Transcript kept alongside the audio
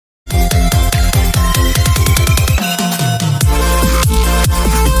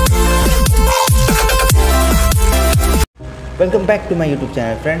Welcome back to my YouTube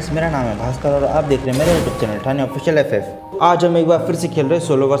channel friends. मेरा नाम है भास्कर और आप देख रहे हैं मेरे यूट्यूब चैनल थाने ऑफिशियल एफएफ। आज हम एक बार फिर से खेल रहे हैं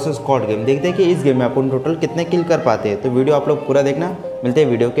सोलो वर्सेस स्क्वाड गेम। देखते हैं कि इस गेम में अपन टोटल कितने किल कर पाते हैं। तो वीडियो आप लोग पूरा देखना, मिलते हैं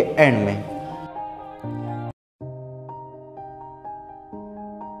वीडियो के एंड में।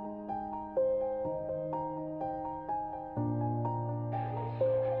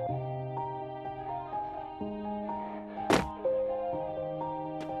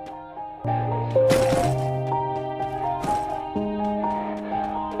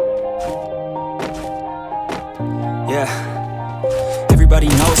 Yeah, everybody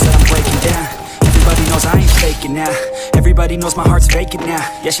knows that I'm breaking down. Everybody knows I ain't faking now. Everybody knows my heart's vacant now.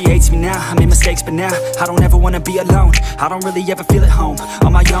 Yeah, she hates me now, I made mistakes but now I don't ever wanna be alone. I don't really ever feel at home.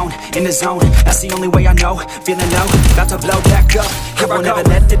 On my own, in the zone, that's the only way I know. Feeling low, about to blow back up. I won't ever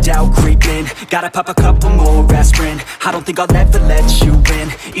let the doubt creep in. Gotta pop a couple more aspirin. I don't think I'll ever let you in.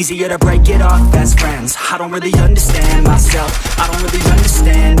 Easier to break it off best friends. I don't really understand myself. I don't really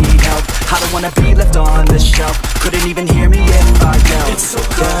understand, need help. I don't wanna be left on the shelf. Couldn't even hear me if I yelled. It's so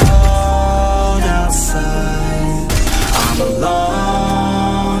cold outside, I'm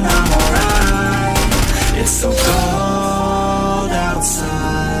alone, I'm alright. It's so cold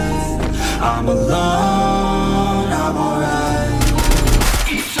outside, I'm alone, I'm alright.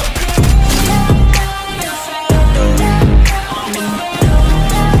 It's so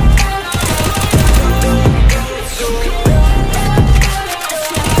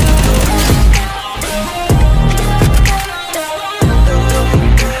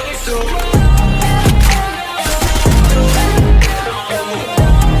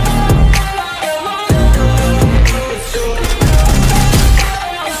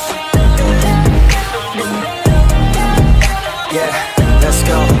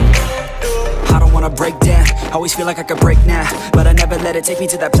break down, always feel like I could break now, but I never let it take me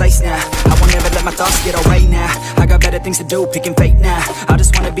to that place now. I won't ever let my thoughts get away now. I got better things to do, picking fate now. I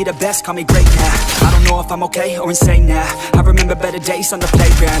just wanna be the best, call me great now. I don't know if I'm okay or insane now. I remember better days on the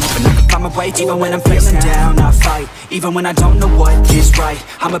playground, but I can find my way even when I'm feeling down. I fight, even when I don't know what is right.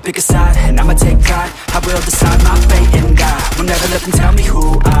 I'ma pick a side, and I'ma take pride. I will decide my fate and die. Will never let them tell me who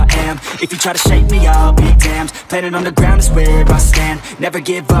I am. If you try to shape me, I'll be damned. Planet on the ground is where I stand. Never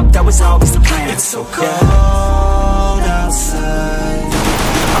give up, that was always the plan. It's so cold outside,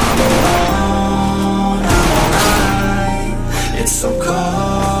 I'm alone, I'm alright. It's so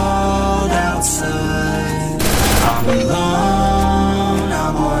cold outside, I'm alone,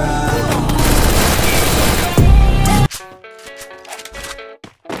 I'm alright.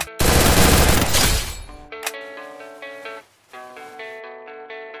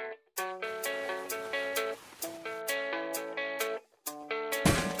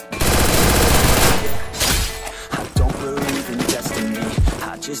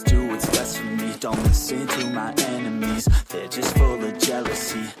 Just do what's best for me. Don't listen to my enemies. They're just full of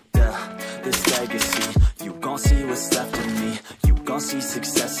jealousy. Yeah, this legacy, you gon' see what's left of me. You gon' see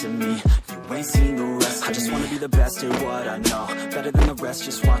success in me. You ain't seen the rest of me. I just wanna be the best at what I know. Better than the rest,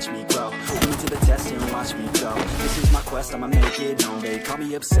 just watch me grow. Put me to the test and watch me go. This is my quest, I'ma make it known. They call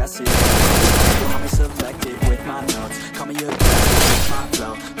me obsessive, call me selective with my notes. Call me aggressive with my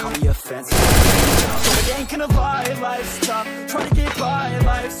flow. Call me offensive. So it ain't gonna lie, life's tough. Try to get by,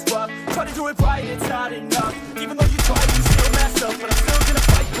 life's rough. Try to do it right, it's not enough. Even though you try, you still mess up. But I'm still gonna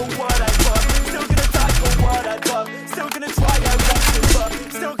fight for what I love. Still gonna die for what I love. Still gonna try, I won't give up.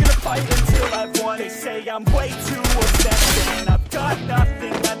 Still gonna fight until I've won. They say I'm way too obsessed, and I've got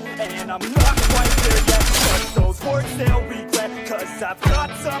nothing left, and I'm not quite there yet. But those words they'll regret, cause I've got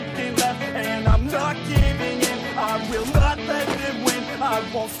something left, and I'm not giving in. I will not let them win. I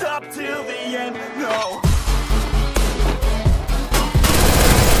won't stop till the end, no.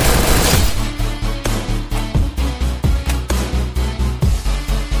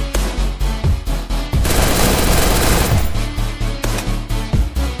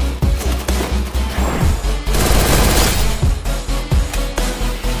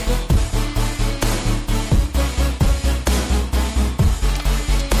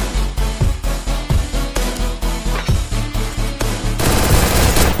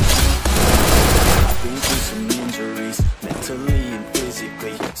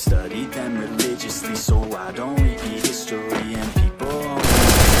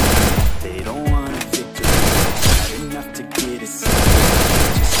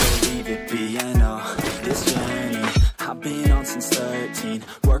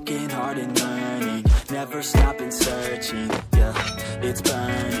 Working hard and learning, never stopping searching. Yeah, it's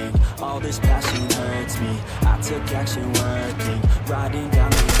burning. All this passion hurts me. I took action working, riding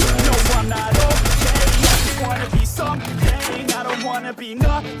down these roads. No, I'm not okay. I just wanna be something. I don't wanna be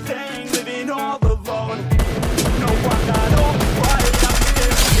nothing, living all alone. know I'm not alright. I'm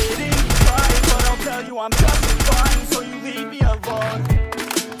still sitting right, but I'll tell you I'm just fine, so you leave me alone.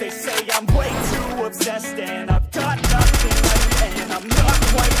 They say I'm way too obsessed and I've got nothing left, and I'm not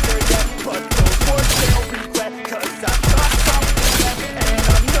quite there yet, but those words they'll regret, cause I've got something left, and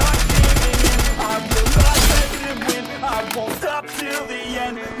I'm not giving in. I will not let them win, I won't stop till the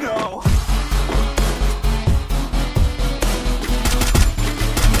end, no.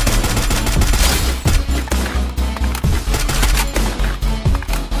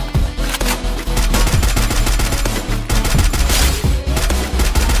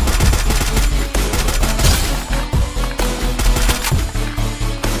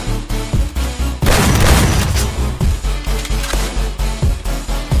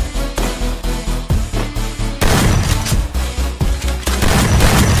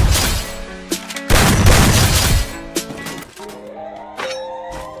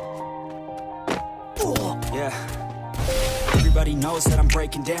 Yeah, everybody knows that I'm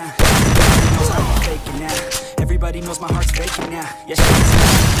breaking down. Everybody knows I'm faking now. Everybody knows my heart's faking now. Yeah,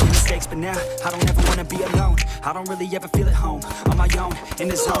 shit's mistakes, but now I don't ever wanna be alone. I don't really ever feel at home, on my own, in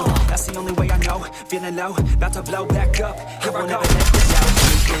the zone. That's the only way I know, feeling low, about to blow back up. Here I never let this out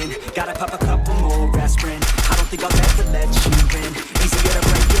in. Gotta pop a couple more aspirin. I don't think I'll ever let you in. Easier to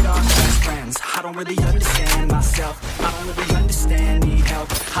break it off best friends. I don't really understand myself, I don't really understand, need help.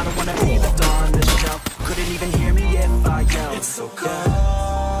 I don't wanna be left on the shelf. Couldn't even hear me if I yelled. It's so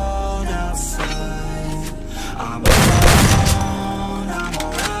cold outside, I'm alone, I'm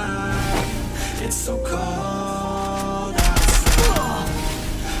alright. It's so cold outside,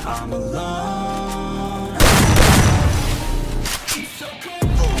 I'm alone, it's so cold.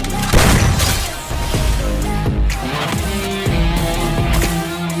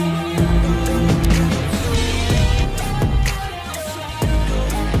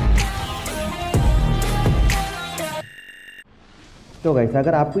 तो guys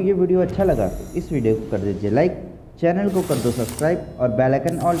अगर आपको ये video अच्छा लगा तो इस video को कर दीजिए लाइक, चैनल को कर दो सब्सक्राइब और बेल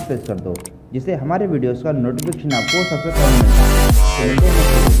आइकन ऑल प्रेस कर दो, जिससे हमारे वीडियोस का नोटिफिकेशन आपको सबसे पहले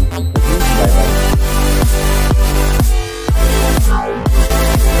मिले।